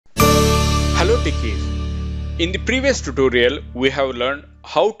the keys. In the previous tutorial, we have learned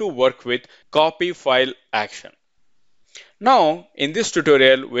how to work with copy file action. Now, in this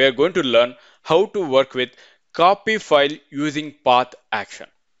tutorial, we are going to learn how to work with copy file using path action.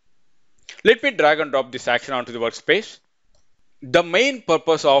 Let me drag and drop this action onto the workspace. The main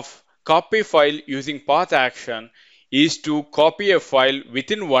purpose of copy file using path action is to copy a file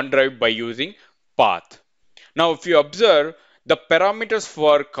within OneDrive by using path. Now, if you observe, the parameters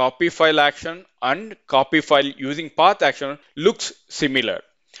for copy file action and copy file using path action looks similar.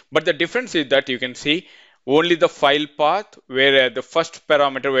 But the difference is that you can see only the file path, where the first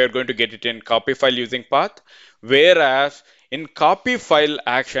parameter we are going to get it in copy file using path, whereas in copy file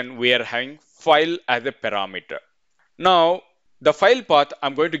action we are having file as a parameter. Now, the file path,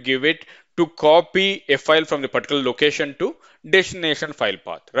 I'm going to give it to copy a file from the particular location to destination file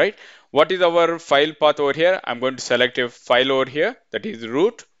path, right? What is our file path over here? I'm going to select a file over here, that is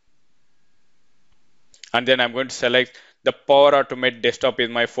root. And then I'm going to select the Power Automate desktop is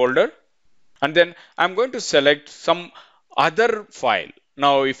my folder. And then I'm going to select some other file.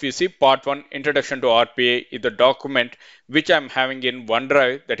 Now, if you see part 1, Introduction to RPA is the document which I'm having in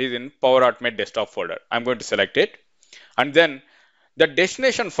OneDrive, that is in Power Automate desktop folder. I'm going to select it. And then the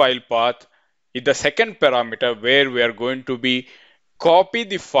destination file path is the second parameter where we are going to be copy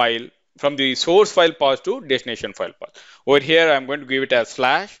the file from the source file path to destination file path. Over here, I'm going to give it as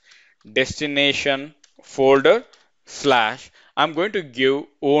 / destination folder / I'm going to give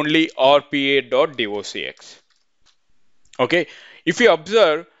only rpa.docx. Okay, if you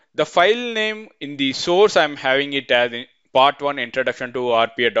observe the file name in the source, I'm having it as in part 1 introduction to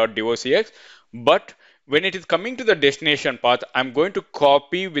rpa.docx, but when it is coming to the destination path, I'm going to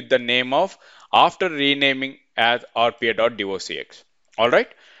copy with the name of after renaming as rpa.docx. All right.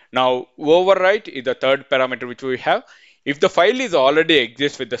 Now, overwrite is the third parameter which we have. If the file is already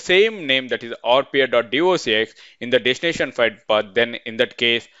exists with the same name, that is rpa.docx in the destination file path, then in that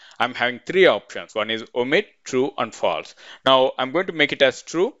case, I'm having 3 options. One is omit, true, and false. Now, I'm going to make it as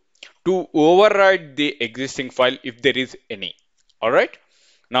true to override the existing file if there is any. All right.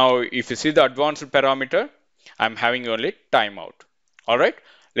 Now, if you see the advanced parameter, I'm having only timeout. All right.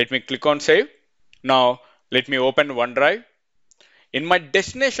 Let me click on save. Now, let me open OneDrive. In my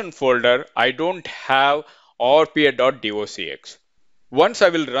destination folder, I don't have rpa.docx. Once I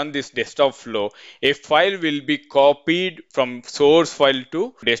will run this desktop flow, a file will be copied from source file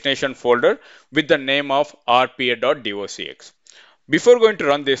to destination folder with the name of rpa.docx. Before going to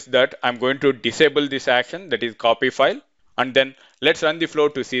run this, I'm going to disable this action, that is copy file, and then let's run the flow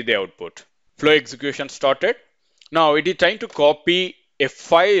to see the output. Flow execution started. Now it is trying to copy a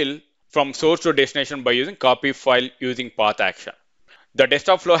file from source to destination by using copy file using path action. The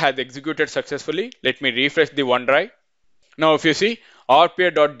desktop flow has executed successfully. Let me refresh the OneDrive. Now if you see,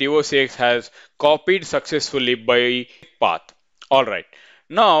 rpa.docx has copied successfully by path. All right.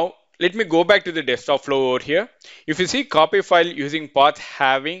 Now let me go back to the desktop flow over here. If you see copy file using path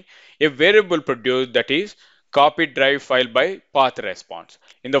having a variable produced, that is copy drive file by path response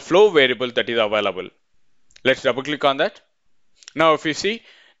in the flow variable that is available. Let's double click on that. Now if you see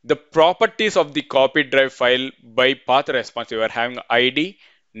the properties of the copy drive file by path response, you are having ID,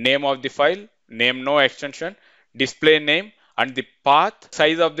 name of the file, name no extension, display name, and the path,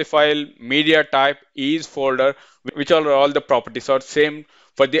 size of the file, media type, is folder, which are all the properties are same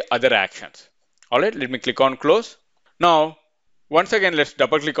for the other actions. All right, let me click on close. Now, once again, let's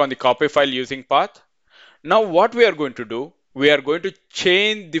double click on the copy file using path. Now what we are going to do, we are going to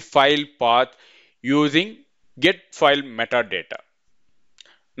change the file path using get file metadata.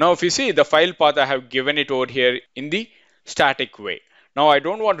 Now if you see the file path, I have given it over here in the static way. Now I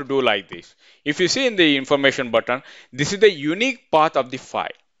don't want to do like this. If you see in the information button, this is the unique path of the file.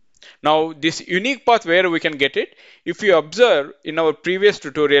 Now this unique path, where we can get it, if you observe in our previous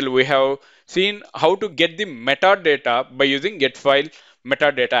tutorial, we have seen how to get the metadata by using get file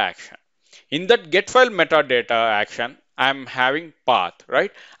metadata action. In that get file metadata action, I'm having path,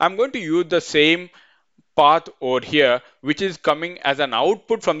 right? I'm going to use the same path over here, which is coming as an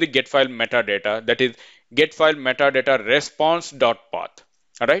output from the get file metadata, that is get file metadata response.path.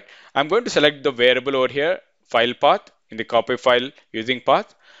 All right. I'm going to select the variable over here, file path, in the copy file using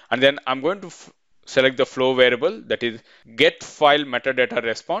path. And then I'm going to select the flow variable, that is get file metadata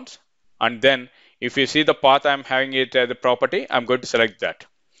response. And then if you see the path, I'm having it as a property, I'm going to select that.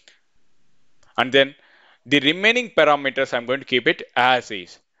 And then the remaining parameters, I'm going to keep it as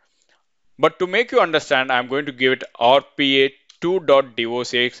is. But to make you understand, I'm going to give it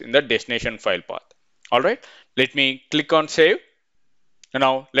rpa2.docx in the destination file path. All right. Let me click on save.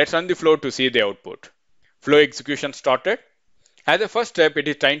 Now let's run the flow to see the output. Flow execution started. As a first step, it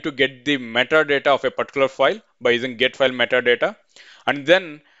is trying to get the metadata of a particular file by using get file metadata, and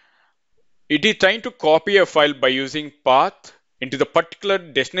then it is trying to copy a file by using path into the particular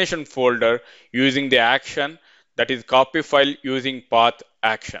destination folder using the action, that is copy file using path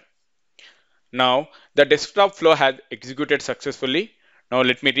action. Now the desktop flow has executed successfully. Now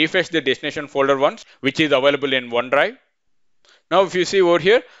let me refresh the destination folder once, which is available in OneDrive. Now if you see over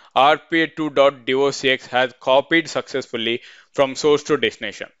here, rpa2.docx has copied successfully from source to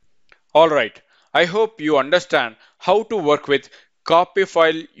destination. Alright, I hope you understand how to work with copy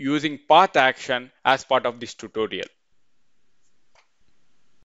file using path action as part of this tutorial.